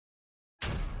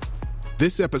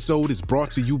This episode is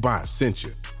brought to you by Essentia.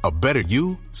 A better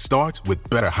you starts with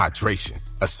better hydration.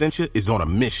 Essentia is on a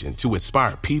mission to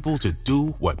inspire people to do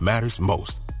what matters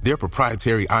most. Their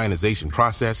proprietary ionization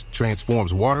process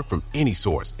transforms water from any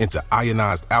source into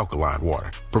ionized alkaline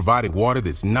water, providing water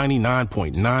that's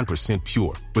 99.9%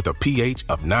 pure with a pH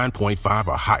of 9.5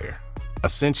 or higher.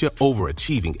 Essentia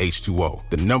overachieving H2O,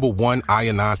 the #1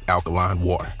 ionized alkaline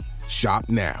water. Shop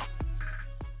now.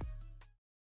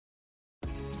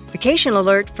 Vacation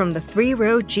alert from the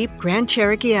 3-row Jeep Grand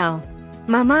Cherokee L.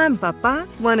 Mama and Papa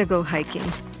want to go hiking.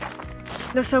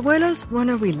 Los abuelos want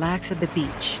to relax at the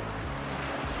beach.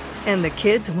 And the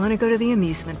kids want to go to the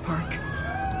amusement park.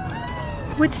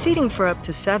 With seating for up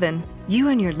to 7, you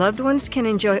and your loved ones can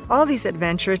enjoy all these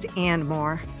adventures and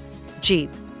more. Jeep.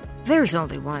 There's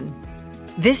only one.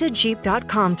 Visit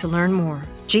Jeep.com to learn more.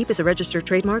 Jeep is a registered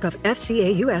trademark of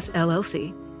FCA US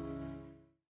LLC.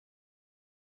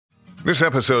 This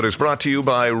episode is brought to you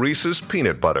by Reese's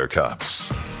Peanut Butter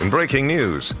Cups. In breaking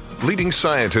news, leading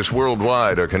scientists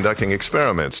worldwide are conducting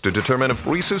experiments to determine if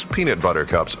Reese's Peanut Butter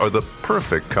Cups are the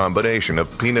perfect combination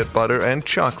of peanut butter and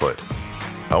chocolate.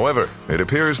 However, it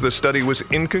appears the study was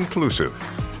inconclusive,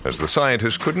 as the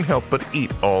scientists couldn't help but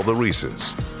eat all the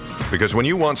Reese's. Because when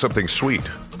you want something sweet,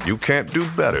 you can't do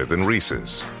better than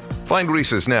Reese's. Find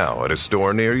Reese's now at a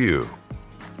store near you.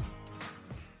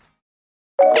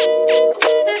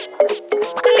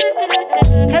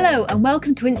 Hello and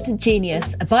welcome to Instant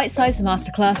Genius, a bite-sized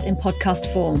masterclass in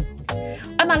podcast form.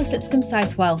 I'm Alice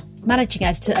Lipscomb-Southwell, Managing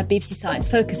Editor at BBC Science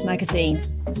Focus magazine.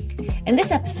 In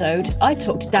this episode, I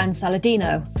talked to Dan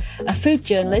Saladino, a food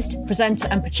journalist, presenter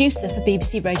and producer for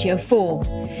BBC Radio 4.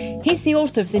 He's the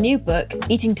author of the new book,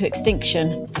 Eating to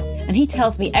Extinction, and he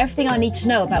tells me everything I need to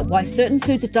know about why certain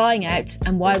foods are dying out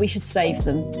and why we should save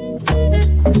them.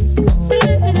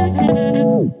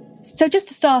 So just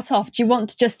to start off, do you want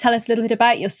to just tell us a little bit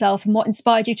about yourself and what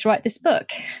inspired you to write this book?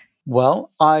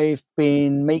 Well, I've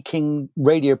been making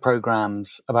radio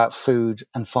programs about food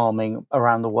and farming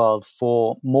around the world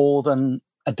for more than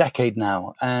a decade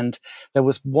now. And there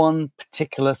was one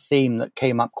particular theme that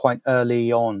came up quite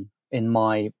early on in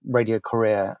my radio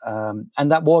career,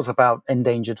 and that was about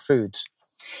endangered foods.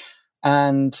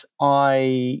 And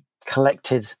I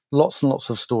collected lots and lots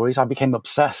of stories. I became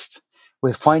obsessed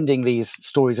with finding these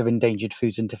stories of endangered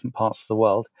foods in different parts of the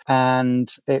world.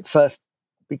 And it first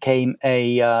became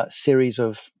a series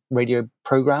of radio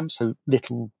programs, so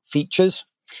little features.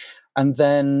 And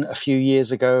then a few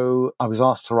years ago, I was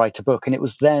asked to write a book. And it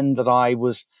was then that I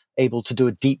was able to do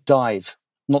a deep dive,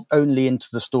 not only into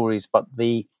the stories, but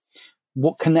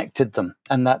what connected them.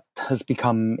 And that has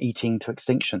become Eating to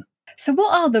Extinction. So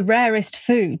what are the rarest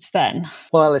foods then?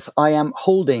 Well, Alice, I am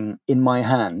holding in my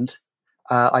hand,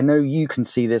 I know you can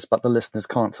see this, but the listeners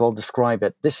can't, so I'll describe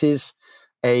it. This is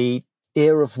a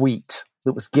ear of wheat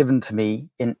that was given to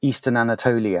me in eastern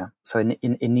Anatolia, so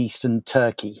in eastern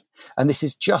Turkey. And this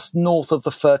is just north of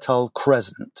the Fertile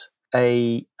Crescent,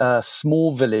 a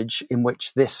small village in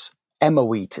which this emmer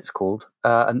wheat, it's called,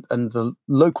 and the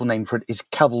local name for it is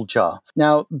kavaljar.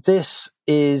 Now, this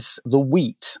is the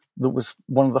wheat that was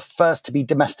one of the first to be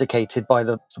domesticated by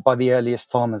the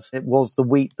earliest farmers. It was the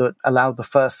wheat that allowed the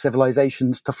first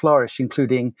civilizations to flourish,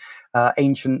 including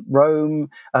ancient Rome.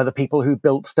 The people who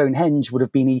built Stonehenge would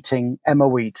have been eating emmer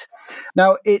wheat.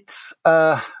 Now, it's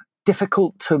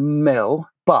difficult to mill,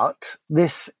 but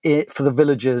this, for the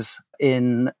villagers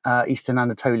in eastern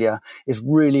Anatolia, is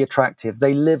really attractive.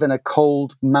 They live in a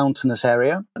cold, mountainous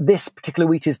area. This particular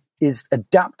wheat is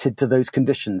adapted to those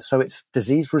conditions, so it's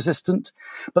disease resistant,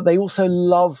 but they also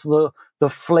love the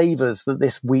flavors that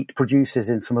this wheat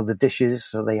produces in some of the dishes.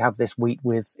 So they have this wheat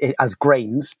as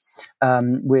grains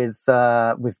with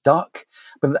duck,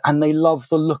 and they love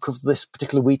the look of this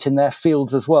particular wheat in their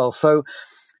fields as well. So,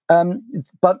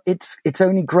 but it's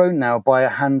only grown now by a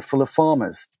handful of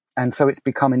farmers. And so it's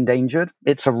become endangered.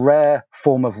 It's a rare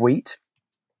form of wheat,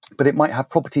 but it might have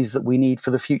properties that we need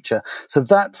for the future. So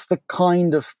that's the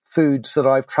kind of foods that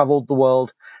I've traveled the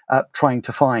world trying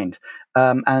to find.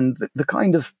 And the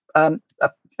kind of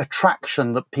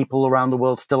attraction that people around the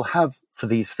world still have for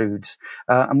these foods.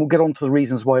 And we'll get on to the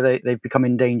reasons why they've become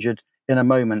endangered in a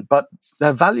moment. But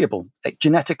they're valuable,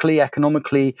 genetically,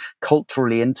 economically,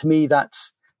 culturally. And to me,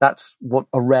 that's what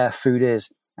a rare food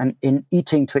is. And in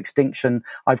Eating to Extinction,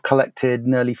 I've collected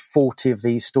nearly 40 of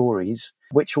these stories,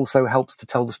 which also helps to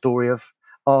tell the story of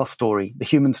our story, the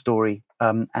human story,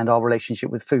 and our relationship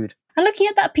with food. And looking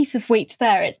at that piece of wheat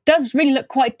there, it does really look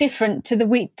quite different to the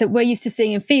wheat that we're used to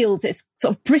seeing in fields. It's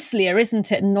sort of bristlier,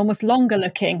 isn't it, and almost longer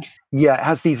looking. Yeah, it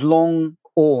has these long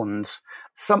awns,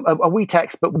 a wheat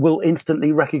expert will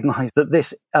instantly recognize that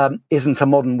this isn't a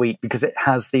modern wheat because it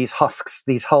has these husks,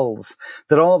 these hulls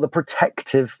that are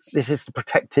this is the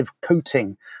protective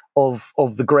coating of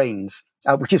the grains,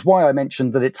 which is why I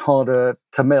mentioned that it's harder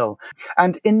to mill.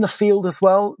 And in the field as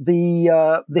well,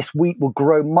 this wheat will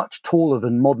grow much taller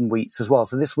than modern wheats as well.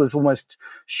 So this was almost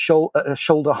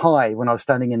shoulder high when I was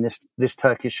standing in this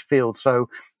Turkish field. So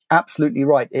absolutely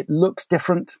right. It looks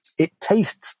different. It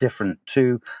tastes different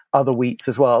to other wheats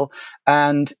as well.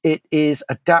 And it is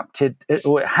adapted,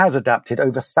 or it has adapted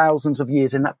over thousands of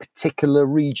years in that particular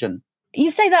region. You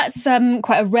say that's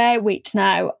quite a rare wheat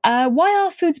now. Why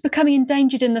are foods becoming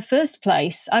endangered in the first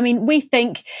place? I mean, we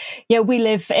think, we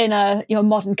live in a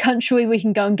modern country. We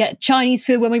can go and get Chinese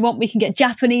food when we want. We can get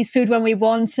Japanese food when we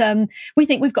want. We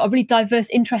think we've got a really diverse,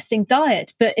 interesting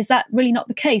diet. But is that really not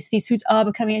the case? These foods are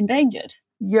becoming endangered.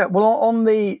 Yeah, well,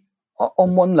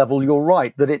 on one level, you're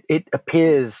right that it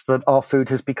appears that our food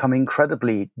has become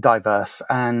incredibly diverse,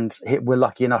 and we're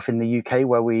lucky enough in the UK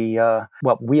where we are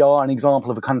an example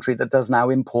of a country that does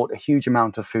now import a huge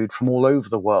amount of food from all over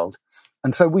the world.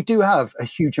 And so we do have a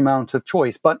huge amount of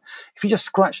choice. But if you just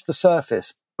scratch the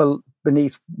surface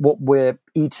beneath what we're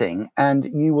eating, and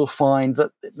you will find that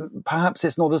perhaps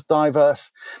it's not as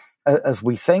diverse as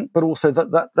we think, but also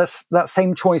that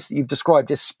same choice that you've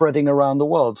described is spreading around the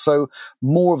world. So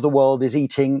more of the world is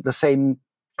eating the same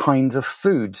kinds of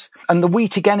foods. And the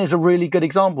wheat, again, is a really good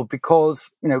example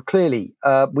because, clearly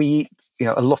we eat,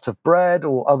 a lot of bread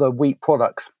or other wheat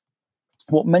products.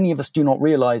 What many of us do not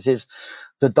realize is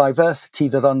the diversity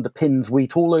that underpins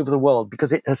wheat all over the world,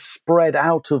 because it has spread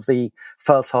out of the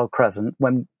Fertile Crescent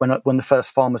when the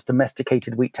first farmers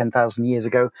domesticated wheat 10,000 years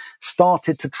ago,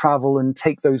 started to travel and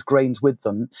take those grains with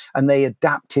them, and they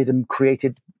adapted and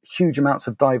created huge amounts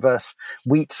of diverse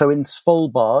wheat. So in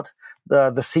Svalbard,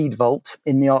 the seed vault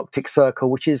in the Arctic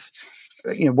Circle, which is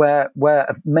where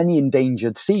many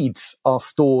endangered seeds are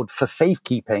stored for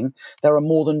safekeeping, there are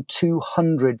more than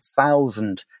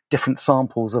 200,000 different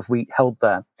samples of wheat held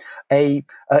there. A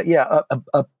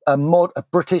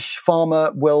British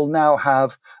farmer will now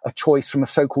have a choice from a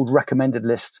so-called recommended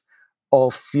list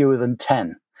of fewer than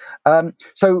 10.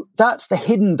 So that's the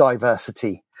hidden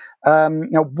diversity.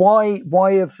 Now,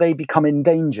 why have they become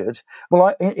endangered?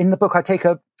 Well, in the book, I take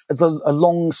a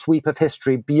long sweep of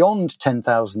history beyond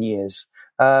 10,000 years.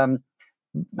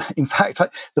 In fact,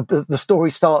 the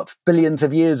story starts billions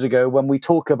of years ago when we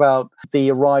talk about the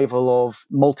arrival of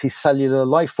multicellular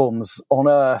life forms on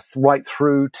Earth, right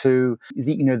through to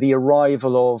the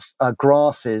arrival of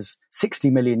grasses 60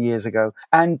 million years ago,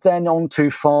 and then on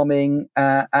to farming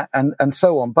and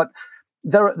so on. But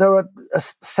there are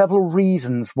several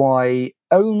reasons why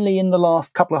only in the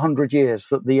last couple of hundred years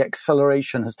that the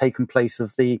acceleration has taken place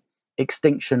of the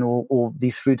extinction or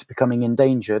these foods becoming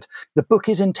endangered. The book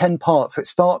is in 10 parts. So it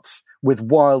starts with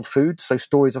wild foods, so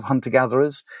stories of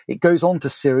hunter-gatherers. It goes on to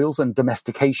cereals and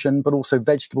domestication, but also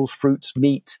vegetables, fruits,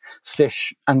 meat,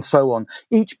 fish, and so on.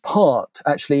 Each part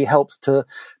actually helps to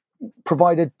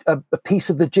provide a piece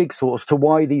of the jigsaw as to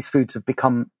why these foods have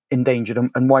become endangered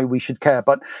and why we should care.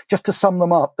 But just to sum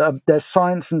them up, there's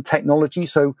science and technology.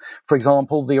 So, for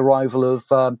example, the arrival of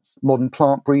modern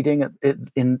plant breeding at the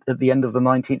end of the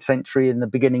 19th century and the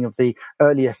beginning of the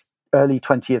early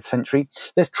 20th century.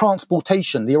 There's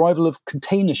transportation, the arrival of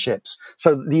container ships.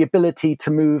 So the ability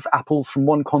to move apples from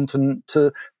one continent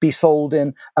to be sold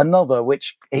in another,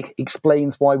 which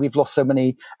explains why we've lost so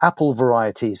many apple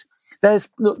varieties. There's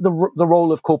the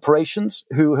role of corporations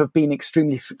who have been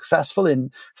extremely successful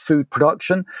in food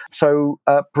production. So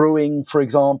brewing, for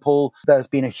example, there's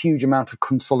been a huge amount of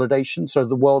consolidation. So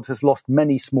the world has lost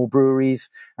many small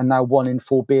breweries, and now 1 in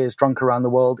 4 beers drunk around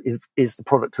the world is the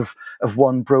product of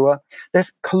one brewer.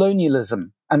 There's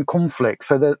colonialism and conflict.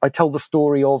 So I tell the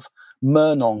story of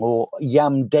Murnong or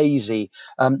Yam Daisy,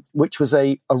 which was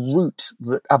a route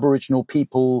that Aboriginal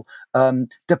people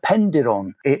depended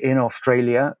on in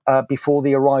Australia before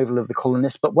the arrival of the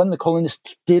colonists. But when the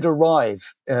colonists did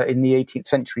arrive in the 18th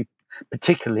century,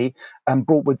 particularly, and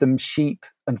brought with them sheep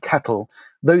and cattle,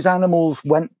 those animals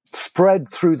spread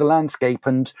through the landscape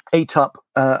and ate up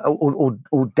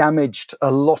or damaged a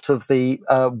lot of the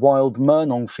wild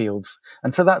Murnong fields.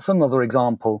 And so that's another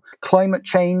example. Climate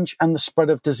change and the spread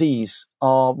of disease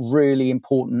are really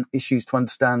important issues to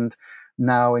understand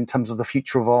now in terms of the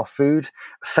future of our food.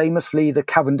 Famously, the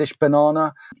Cavendish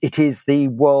banana. It is the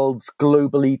world's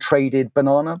globally traded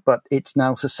banana, but it's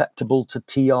now susceptible to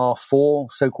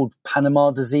TR4, so-called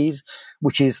Panama disease,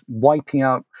 which is wiping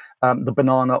out the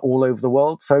banana all over the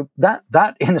world. So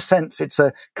that in a sense, it's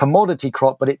a commodity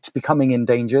crop, but it's becoming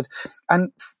endangered.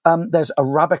 And there's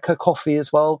Arabica coffee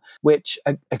as well, which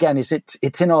again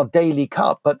it's in our daily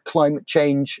cup, but climate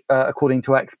change, according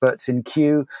to experts in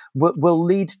Kew, will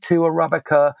lead to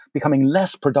Arabica becoming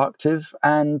less productive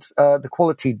and the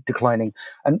quality declining.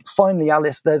 And finally,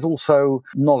 Alice, there's also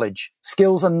knowledge.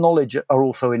 Skills and knowledge are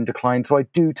also in decline. So I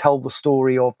do tell the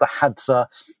story of the Hadza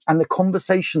and the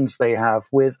conversations they have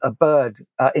with a bird,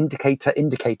 indicator,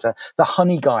 the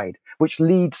honey guide, which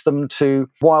leads them to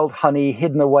wild honey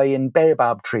hidden away in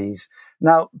baobab trees.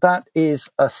 Now, that is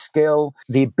a skill,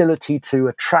 the ability to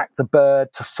attract the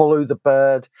bird, to follow the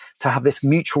bird, to have this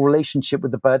mutual relationship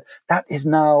with the bird. That is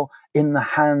now in the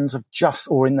hands of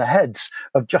in the heads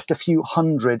of just a few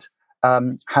hundred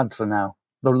Hadza now,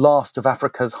 the last of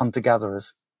Africa's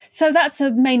hunter-gatherers. So that's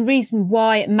a main reason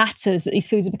why it matters that these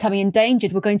foods are becoming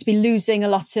endangered. We're going to be losing a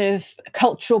lot of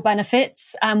cultural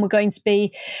benefits, and we're going to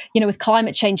be, with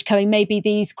climate change coming, maybe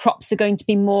these crops are going to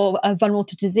be more vulnerable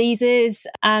to diseases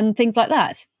and things like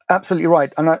that. Absolutely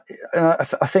right. And I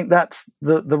think that's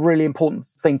the really important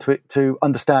thing to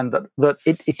understand, that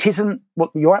it isn't,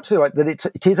 well, you're absolutely right,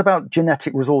 that it is about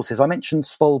genetic resources. I mentioned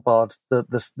Svalbard,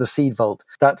 the seed vault.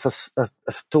 That's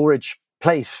a storage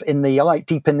place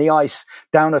deep in the ice,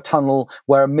 down a tunnel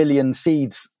where 1 million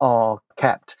seeds are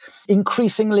kept.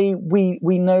 Increasingly, we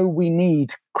know we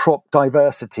need crop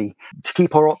diversity to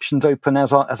keep our options open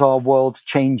as our world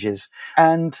changes.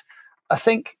 And I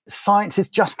think science is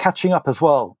just catching up as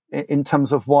well in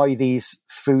terms of why these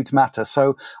foods matter.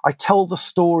 So I tell the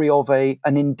story of an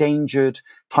endangered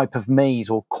type of maize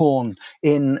or corn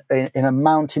in a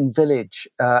mountain village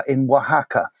in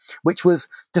Oaxaca, which was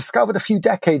discovered a few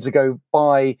decades ago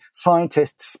by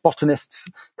scientists, botanists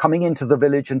coming into the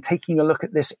village and taking a look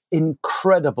at this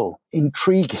incredible,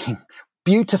 intriguing,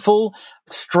 beautiful,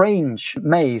 strange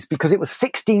maize, because it was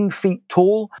 16 feet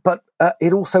tall, but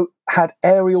it also had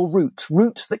aerial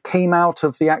roots that came out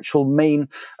of the actual main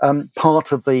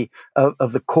part of the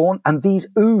corn, and these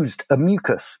oozed a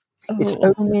mucus. Oh. It's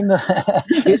only in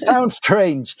it sounds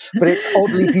strange, but it's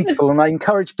oddly beautiful. And I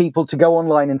encourage people to go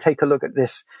online and take a look at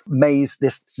this maize,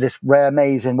 this rare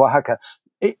maize in Oaxaca.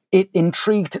 It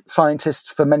intrigued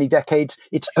scientists for many decades.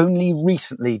 It's only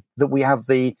recently that we have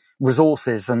the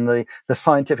resources and the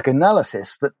scientific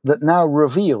analysis that now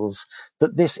reveals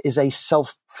that this is a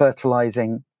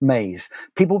self-fertilizing maize.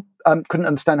 People couldn't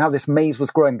understand how this maize was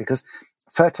growing because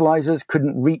fertilizers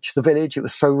couldn't reach the village. It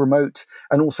was so remote.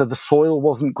 And also the soil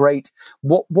wasn't great.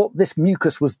 What this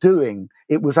mucus was doing,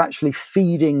 it was actually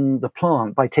feeding the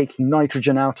plant by taking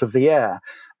nitrogen out of the air.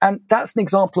 And that's an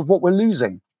example of what we're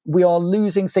losing. We are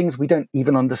losing things we don't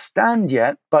even understand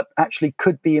yet, but actually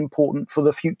could be important for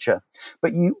the future.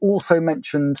 But you also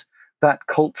mentioned that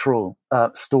cultural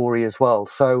story as well.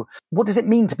 So what does it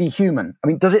mean to be human? I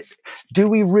mean, do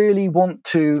we really want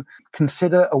to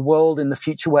consider a world in the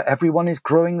future where everyone is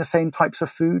growing the same types of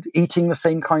food, eating the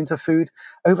same kinds of food?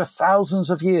 Over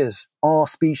thousands of years, our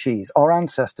species, our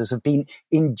ancestors have been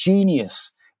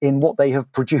ingenious in what they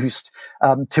have produced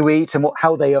to eat and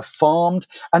how they have farmed.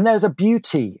 And there's a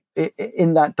beauty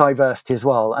in that diversity as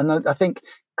well. And I think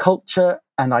culture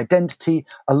and identity,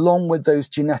 along with those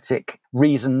genetic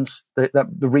reasons, the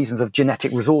reasons of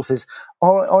genetic resources,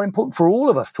 are important for all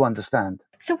of us to understand.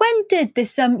 So when did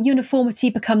this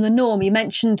uniformity become the norm? You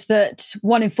mentioned that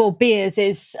 1 in 4 beers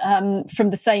is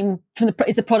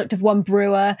is the product of one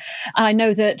brewer. And I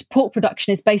know that pork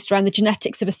production is based around the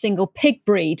genetics of a single pig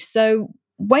breed. So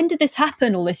when did this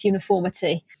happen, all this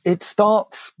uniformity? It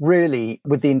starts really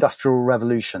with the Industrial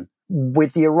Revolution,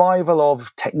 with the arrival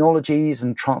of technologies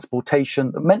and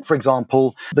transportation that meant, for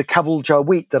example, the Cavaljar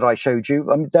wheat that I showed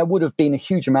you. I mean, there would have been a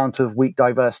huge amount of wheat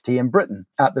diversity in Britain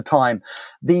at the time.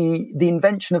 The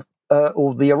invention of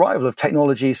or the arrival of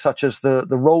technologies such as the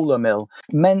roller mill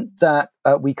meant that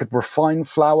we could refine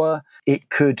flour.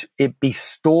 It be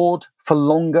stored for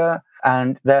longer,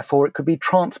 and therefore it could be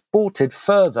transported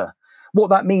further. What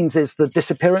that means is the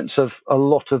disappearance of a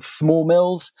lot of small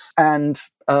mills and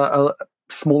a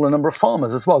smaller number of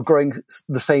farmers as well, growing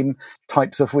the same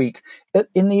types of wheat.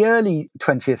 In the early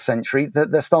 20th century,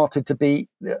 there started to be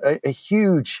a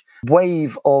huge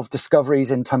wave of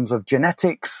discoveries in terms of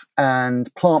genetics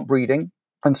and plant breeding.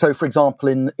 And so, for example,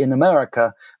 in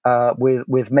America,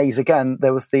 with maize again,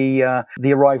 there was the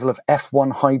arrival of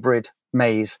F1 hybrid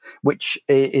maize, which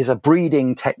is a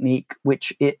breeding technique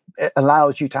which it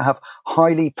allows you to have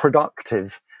highly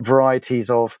productive varieties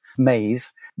of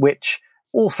maize, which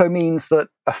also means that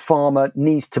a farmer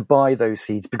needs to buy those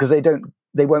seeds because they don't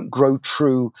they won't grow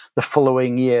true the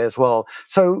following year as well.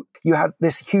 So you had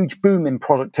this huge boom in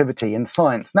productivity in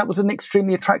science. And that was an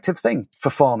extremely attractive thing for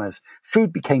farmers.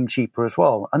 Food became cheaper as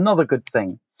well. Another good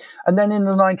thing. And then in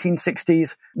the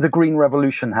 1960s, the Green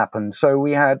Revolution happened. So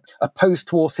we had a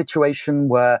post-war situation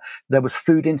where there was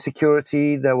food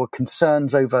insecurity. There were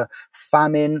concerns over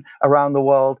famine around the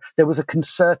world. There was a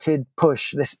concerted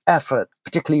push, this effort,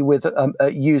 particularly with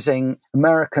using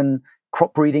American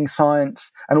crop breeding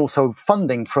science and also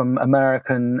funding from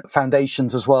American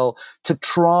foundations as well to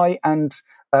try and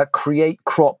create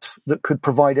crops that could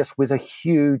provide us with a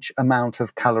huge amount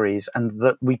of calories and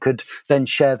that we could then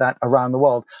share that around the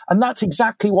world. And that's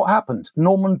exactly what happened.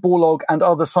 Norman Borlaug and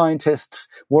other scientists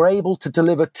were able to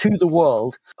deliver to the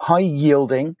world high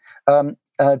yielding,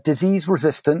 disease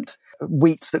resistant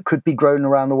wheats that could be grown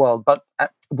around the world. But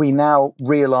we now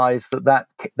realize that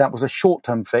was a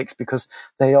short-term fix because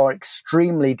they are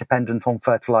extremely dependent on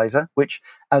fertilizer, which,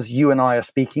 as you and I are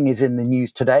speaking, is in the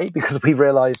news today because we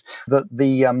realize that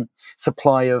the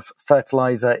supply of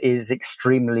fertilizer is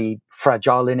extremely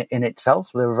fragile in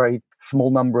itself. There are a very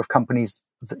small number of companies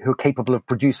who are capable of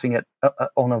producing it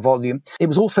on a volume. It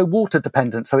was also water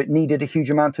dependent, so it needed a huge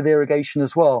amount of irrigation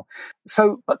as well.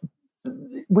 So, but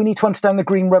we need to understand the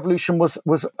Green Revolution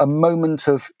was a moment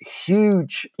of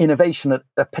huge innovation at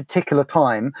a particular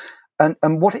time.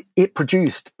 And what it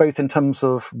produced, both in terms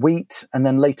of wheat and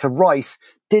then later rice,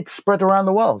 did spread around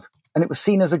the world. And it was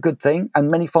seen as a good thing.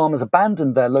 And many farmers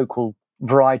abandoned their local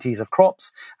varieties of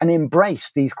crops and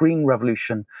embraced these Green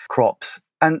Revolution crops.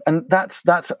 And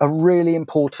that's a really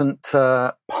important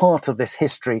part of this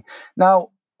history. Now,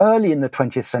 early in the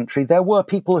 20th century, there were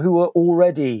people who were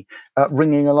already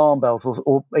ringing alarm bells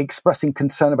or expressing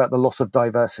concern about the loss of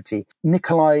diversity.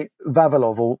 Nikolai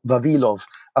Vavilov,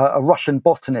 a Russian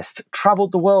botanist,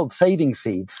 traveled the world saving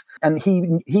seeds. And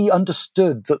he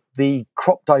understood that the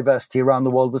crop diversity around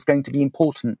the world was going to be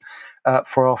important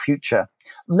for our future.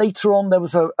 Later on, there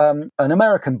was an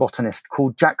American botanist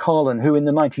called Jack Harlan, who in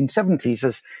the 1970s,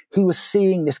 as he was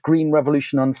seeing this Green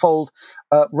Revolution unfold,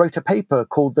 wrote a paper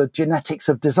called The Genetics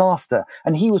of Disaster.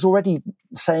 And he was already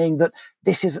saying that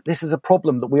this is a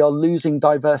problem, that we are losing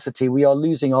diversity. We are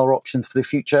losing our options for the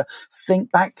future.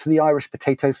 Think back to the Irish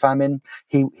potato famine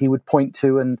he would point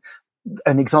to, and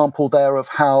an example there of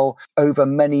how over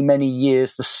many, many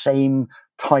years, the same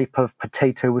type of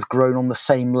potato was grown on the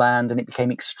same land and it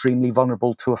became extremely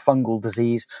vulnerable to a fungal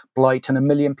disease, blight, and 1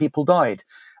 million people died.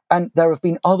 And there have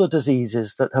been other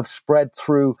diseases that have spread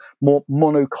through more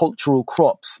monocultural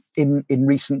crops in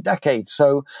recent decades.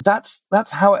 So that's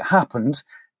how it happened.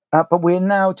 But we're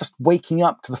now just waking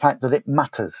up to the fact that it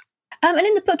matters. And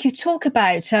in the book, you talk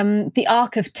about the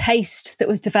arc of taste that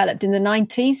was developed in the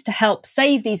 90s to help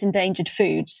save these endangered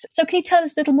foods. So can you tell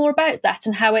us a little more about that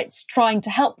and how it's trying to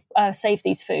help save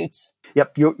these foods?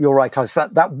 Yep, you're right, Alice.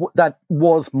 That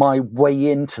was my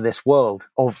way into this world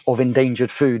of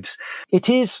endangered foods. It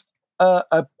is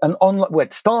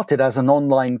it started as an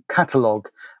online catalogue,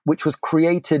 which was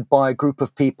created by a group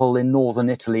of people in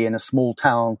northern Italy in a small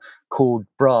town called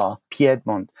Bra,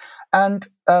 Piedmont. And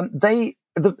the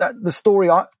story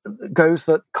goes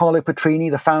that Carlo Petrini,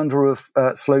 the founder of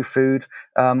Slow Food,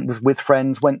 was with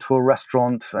friends, went to a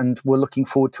restaurant and were looking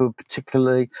forward to a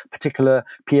particular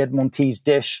Piedmontese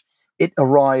dish. It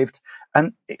arrived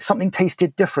and something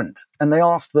tasted different. And they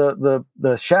asked the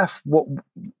chef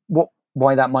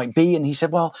why that might be. And he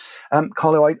said, well,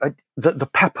 Carlo, the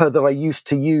pepper that I used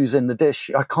to use in the dish,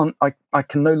 I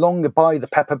can no longer buy the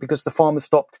pepper because the farmer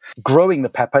stopped growing the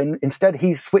pepper. And instead,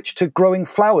 he's switched to growing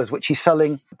flowers, which he's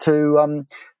selling to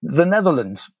the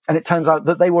Netherlands. And it turns out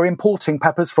that they were importing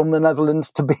peppers from the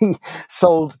Netherlands to be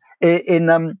sold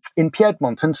in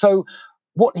Piedmont. And so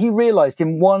what he realized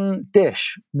in one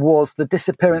dish was the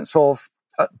disappearance of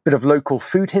a bit of local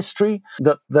food history,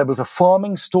 that there was a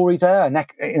farming story there and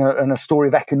a story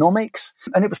of economics,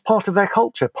 and it was part of their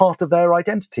culture, part of their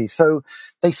identity. So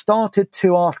they started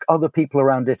to ask other people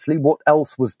around Italy what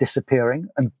else was disappearing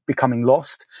and becoming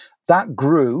lost. That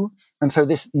grew, and so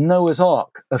this Noah's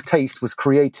Ark of taste was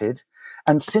created.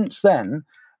 And since then,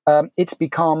 it's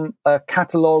become a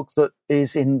catalogue that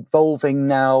is involving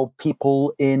now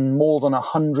people in more than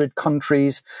 100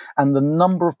 countries. And the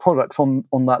number of products on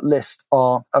that list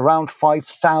are around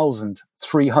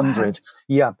 5,300. Wow.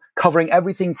 Yeah, covering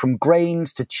everything from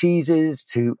grains to cheeses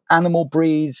to animal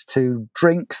breeds to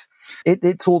drinks.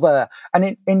 It's all there.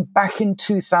 And back in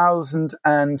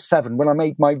 2007, when I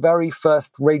made my very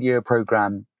first radio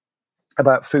program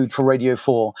about food for Radio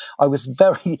 4, I was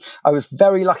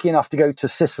very lucky enough to go to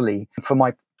Sicily for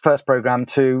my first program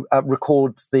to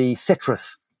record the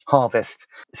citrus harvest.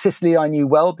 Sicily I knew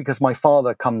well because my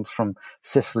father comes from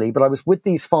Sicily, but I was with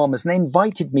these farmers and they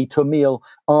invited me to a meal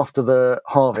after the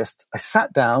harvest. I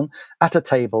sat down at a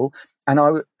table and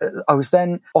I was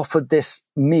then offered this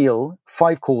meal,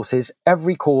 5 courses.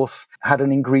 Every course had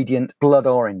an ingredient, blood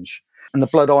orange. And the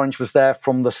blood orange was there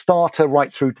from the starter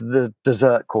right through to the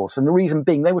dessert course. And the reason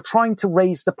being they were trying to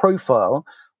raise the profile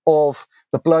of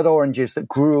the blood oranges that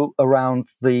grew around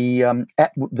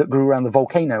the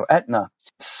volcano Etna.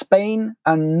 Spain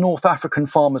and North African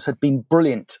farmers had been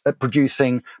brilliant at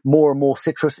producing more and more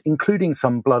citrus, including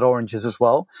some blood oranges as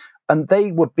well. And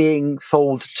they were being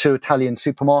sold to Italian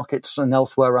supermarkets and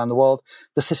elsewhere around the world.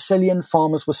 The Sicilian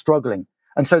farmers were struggling.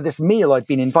 And so this meal I'd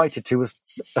been invited to was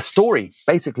a story,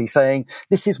 basically saying,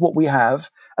 this is what we have,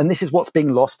 and this is what's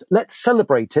being lost. Let's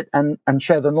celebrate it and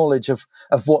share the knowledge of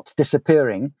what's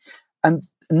disappearing. And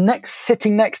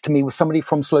sitting next to me was somebody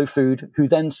from Slow Food who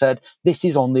then said, this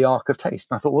is on the Ark of Taste.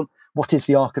 And I thought, well, what is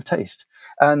the Ark of Taste?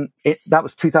 And that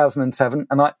was 2007.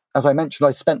 And as I mentioned,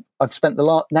 I've spent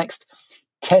the next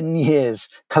 10 years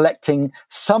collecting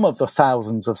some of the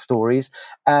thousands of stories,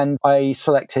 and I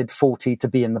selected 40 to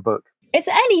be in the book. Is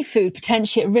any food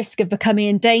potentially at risk of becoming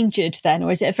endangered then,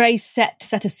 or is it a very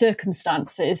set of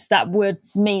circumstances that would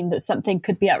mean that something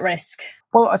could be at risk?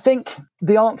 Well, I think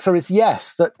the answer is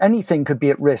yes, that anything could be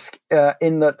at risk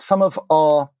in that some of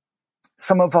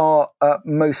our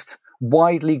most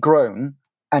widely grown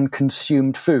and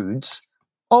consumed foods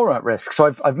are at risk. So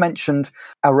I've mentioned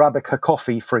Arabica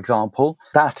coffee, for example.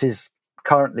 That is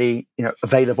currently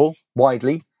available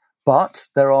widely. But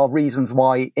there are reasons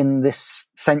why in this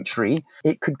century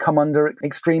it could come under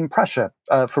extreme pressure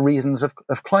for reasons of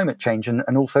climate change and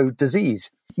also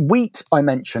disease. Wheat, I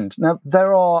mentioned. Now,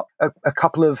 there are a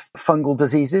couple of fungal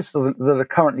diseases that are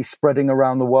currently spreading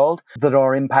around the world that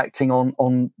are impacting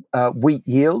on wheat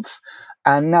yields.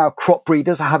 And now crop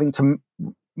breeders are having to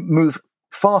move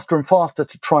faster and faster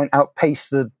to try and outpace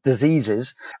the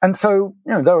diseases. And so,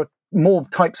 there are more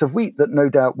types of wheat that no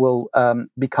doubt will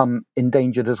become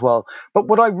endangered as well. But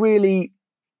what I really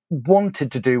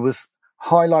wanted to do was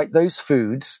highlight those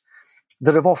foods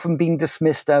that have often been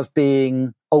dismissed as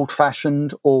being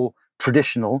old-fashioned or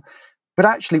traditional. But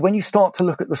actually, when you start to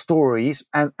look at the stories,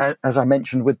 as I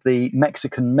mentioned with the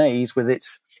Mexican maize with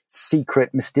its secret,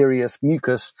 mysterious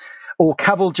mucus, or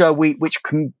Cavalja wheat, which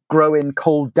can grow in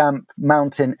cold, damp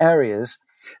mountain areas,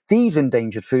 these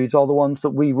endangered foods are the ones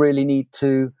that we really need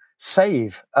to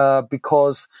save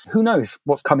because who knows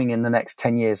what's coming in the next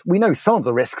 10 years. We know some of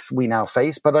the risks we now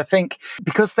face, but I think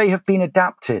because they have been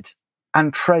adapted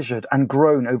and treasured and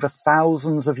grown over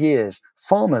thousands of years,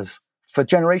 farmers for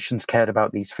generations cared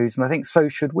about these foods, and I think so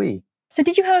should we. So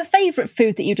did you have a favourite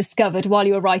food that you discovered while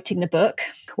you were writing the book?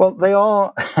 Well, they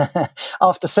are,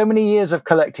 after so many years of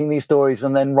collecting these stories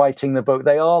and then writing the book,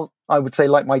 they are, I would say,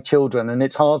 like my children, and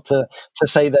it's hard to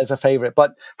say there's a favourite.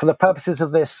 But for the purposes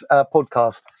of this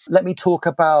podcast, let me talk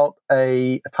about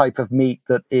a type of meat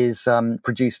that is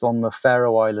produced on the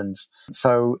Faroe Islands,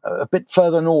 so a bit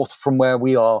further north from where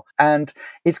we are. And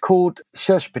it's called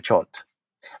kjøtpakjot,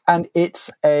 and it's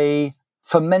a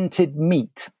fermented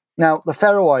meat. Now, the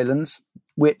Faroe Islands,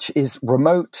 which is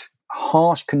remote,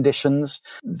 harsh conditions,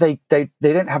 they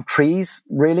don't have trees,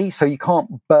 really, so you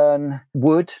can't burn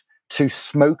wood to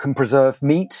smoke and preserve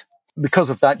meat.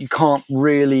 Because of that, you can't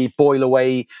really boil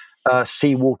away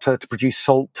seawater to produce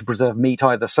salt to preserve meat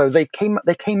either. So they came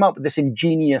up with this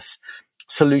ingenious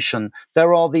solution.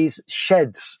 There are these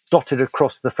sheds dotted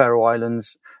across the Faroe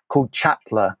Islands called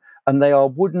chatler, and they are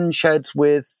wooden sheds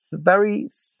with very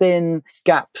thin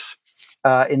gaps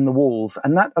in the walls,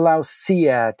 and that allows sea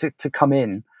air to come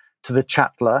in to the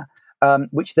chatler,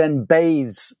 which then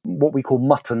bathes what we call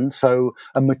mutton, so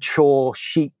a mature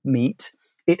sheep meat.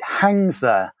 It hangs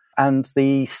there, and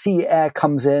the sea air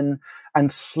comes in,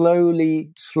 and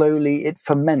slowly it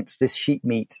ferments this sheep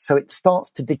meat. So it starts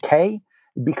to decay,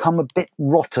 become a bit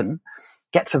rotten,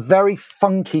 gets a very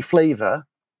funky flavour,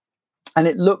 and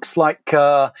it looks like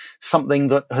something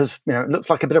that has, it looks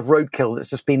like a bit of roadkill that's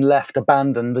just been left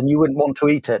abandoned and you wouldn't want to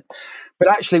eat it. But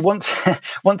actually, once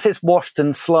it's washed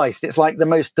and sliced, it's like the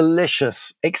most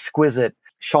delicious, exquisite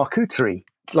charcuterie,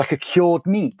 like a cured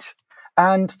meat.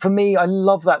 And for me, I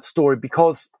love that story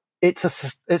because it's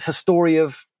a story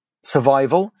of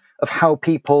survival, of how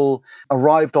people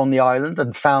arrived on the island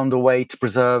and found a way to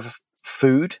preserve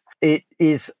food. It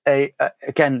is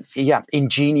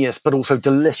ingenious, but also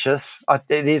delicious.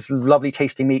 It is lovely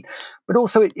tasting meat, but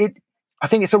also I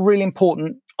think it's a really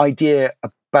important idea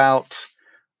about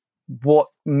what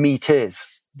meat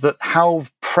is, that how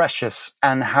precious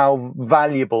and how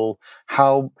valuable,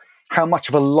 how much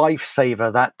of a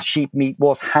lifesaver that sheep meat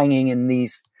was hanging in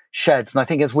these sheds. And I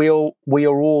think as we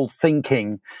are all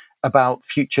thinking about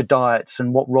future diets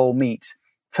and what role meat,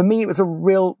 for me, it was a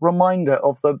real reminder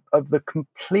of the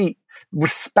complete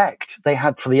respect they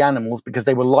had for the animals because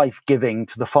they were life-giving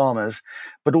to the farmers,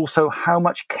 but also how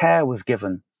much care was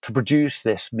given to produce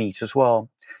this meat as well.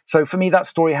 So for me, that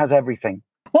story has everything.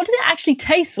 What does it actually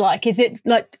taste like? Is it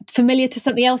like familiar to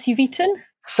something else you've eaten?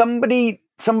 Somebody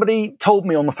told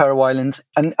me on the Faroe Islands,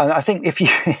 and I think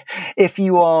if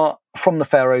you are from the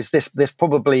Faroes, this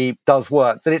probably does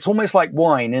work, that it's almost like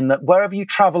wine in that wherever you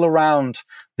travel around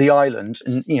the island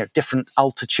and, different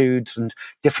altitudes and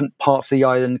different parts of the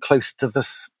island close to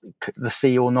the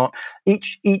sea or not,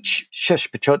 each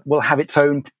shishpachut will have its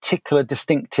own particular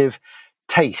distinctive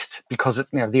taste because of,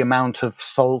 the amount of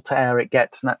salt air it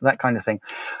gets and that kind of thing.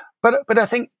 But I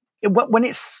think when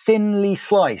it's thinly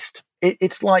sliced,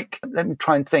 it's like, let me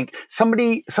try and think.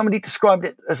 Somebody described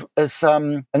it as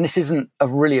and this isn't a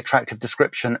really attractive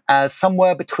description, as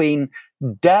somewhere between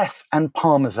death and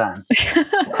parmesan.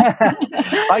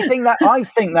 I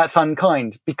think that's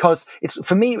unkind because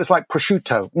for me it was like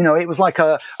prosciutto. It was like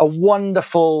a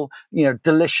wonderful,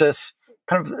 delicious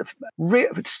kind of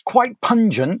it's quite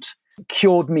pungent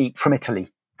cured meat from Italy,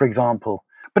 for example.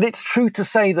 But it's true to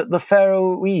say that the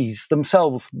Faroese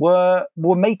themselves were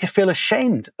made to feel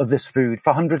ashamed of this food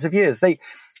for hundreds of years.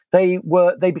 They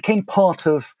became part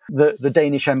of the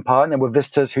Danish Empire, and there were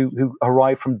visitors who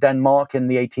arrived from Denmark in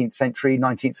the 18th century,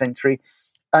 19th century,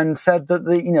 and said that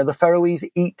the Faroese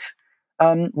eat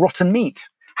rotten meat.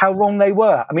 How wrong they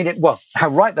were. I mean, how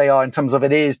right they are in terms of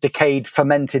it is decayed,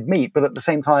 fermented meat, but at the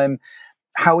same time,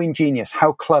 how ingenious,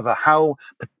 how clever, how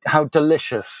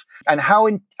delicious, and how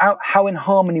in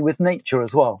harmony with nature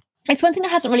as well. It's one thing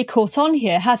that hasn't really caught on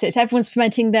here, has it? Everyone's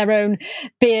fermenting their own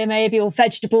beer maybe, or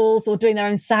vegetables, or doing their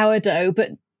own sourdough,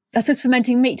 but I suppose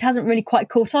fermenting meat hasn't really quite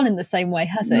caught on in the same way,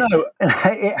 has it? No,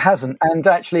 it hasn't. And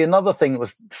actually another thing that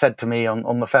was said to me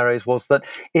on the Faroes was that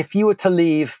if you were to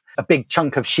leave a big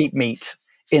chunk of sheep meat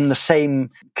in the same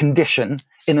condition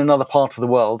in another part of the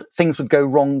world, things would go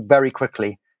wrong very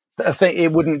quickly.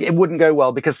 It wouldn't go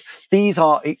well because these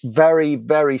are very,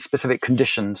 very specific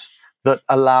conditions that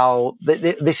allow.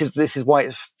 This is why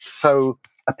it's so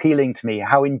appealing to me.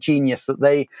 How ingenious that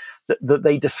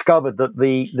they discovered that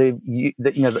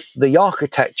the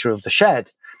architecture of the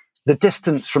shed, the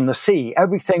distance from the sea,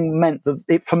 everything meant that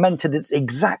it fermented at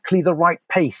exactly the right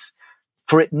pace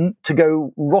for it to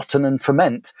go rotten and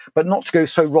ferment, but not to go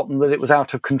so rotten that it was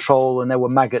out of control and there were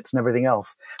maggots and everything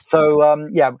else. So,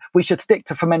 we should stick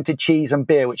to fermented cheese and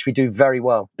beer, which we do very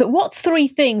well. But what 3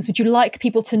 things would you like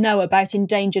people to know about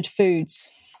endangered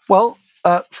foods? Well,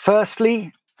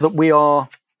 firstly, that we are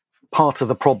part of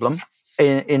the problem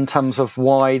in terms of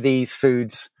why these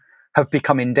foods have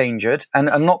become endangered. And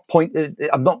I'm not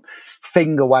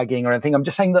finger wagging or anything. I'm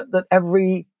just saying that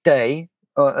every day,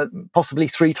 possibly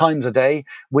 3 times a day,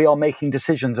 we are making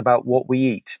decisions about what we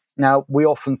eat. Now, we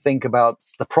often think about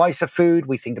the price of food.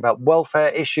 We think about welfare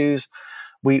issues.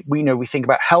 We think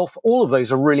about health. All of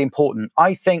those are really important.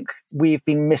 I think we've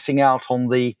been missing out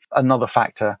on another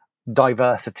factor,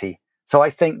 diversity. So I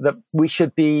think that we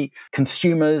should be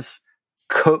consumers,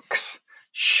 cooks,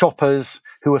 shoppers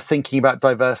who are thinking about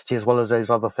diversity as well as those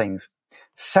other things.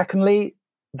 Secondly,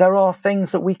 there are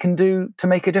things that we can do to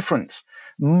make a difference.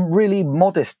 Really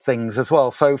modest things as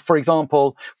well. So, for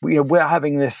example, we're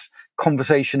having this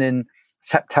conversation in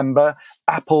September.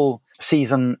 Apple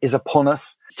season is upon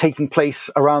us, taking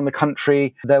place around the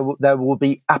country. There will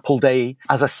be Apple Day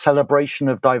as a celebration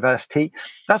of diversity.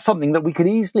 That's something that we could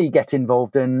easily get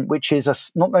involved in, which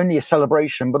is not only a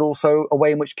celebration, but also a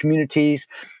way in which communities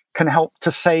can help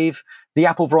to save the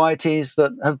apple varieties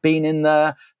that have been in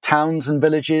their towns and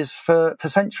villages for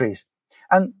centuries.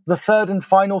 And the third and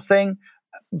final thing,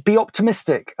 be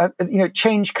optimistic.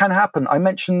 Change can happen. I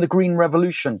mentioned the Green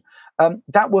Revolution.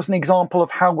 That was an example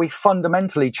of how we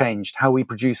fundamentally changed how we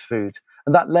produce food.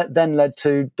 And that then led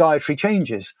to dietary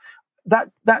changes.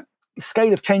 That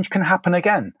scale of change can happen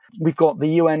again. We've got the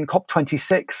UN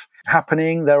COP26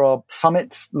 happening. There are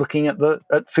summits looking at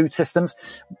food systems.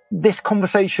 This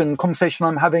conversation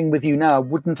I'm having with you now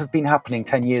wouldn't have been happening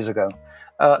 10 years ago.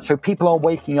 So people are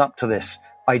waking up to this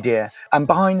idea. And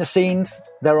behind the scenes,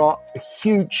 there's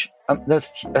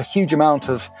a huge amount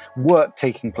of work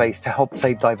taking place to help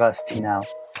save diversity now.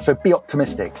 So be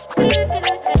optimistic.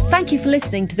 Thank you for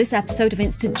listening to this episode of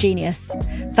Instant Genius.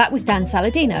 That was Dan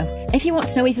Saladino. If you want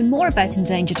to know even more about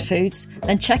endangered foods,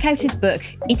 then check out his book,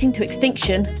 Eating to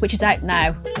Extinction, which is out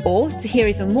now. Or, to hear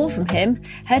even more from him,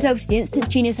 head over to the Instant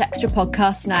Genius Extra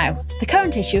podcast now. The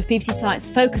current issue of BBC Science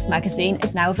Focus magazine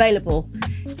is now available.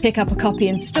 Pick up a copy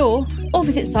in store or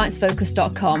visit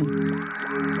sciencefocus.com.